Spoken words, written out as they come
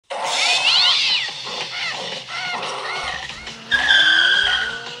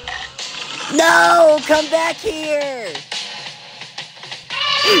No, come back here.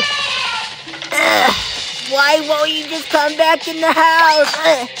 Why won't you just come back in the house?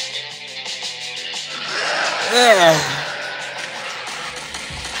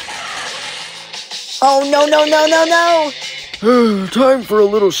 Oh, no, no, no, no, no. Time for a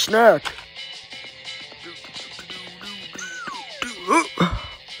little snack.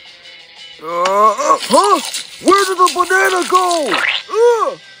 Huh? Where did the banana go?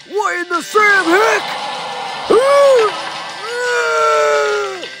 What in the Sam heck?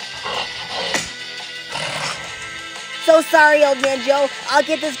 So sorry, old man Joe. I'll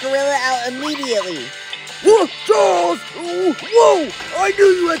get this gorilla out immediately. What, Charles? Whoa! I knew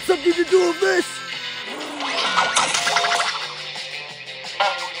you had something to do with this.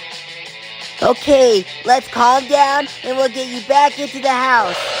 Okay, let's calm down and we'll get you back into the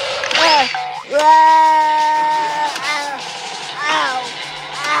house. Ow! Ow!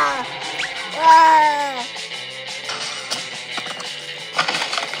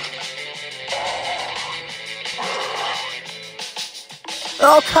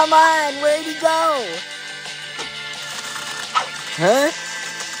 Oh, come on! Where'd he go? Huh?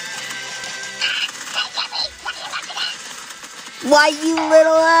 Why, you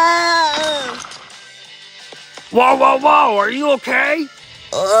little... Whoa, are you okay?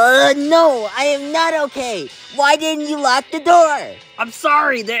 No, I am not okay. Why didn't you lock the door? I'm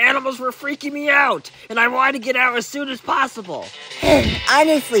sorry, the animals were freaking me out, and I wanted to get out as soon as possible.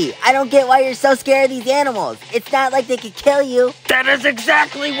 Honestly, I don't get why you're so scared of these animals. It's not like they could kill you. That is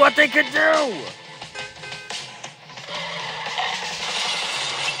exactly what they could do!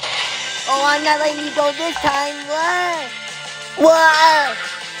 Oh, I'm not letting you go this time. Whoa!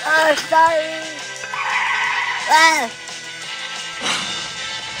 Sorry.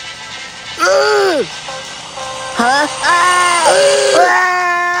 Huh?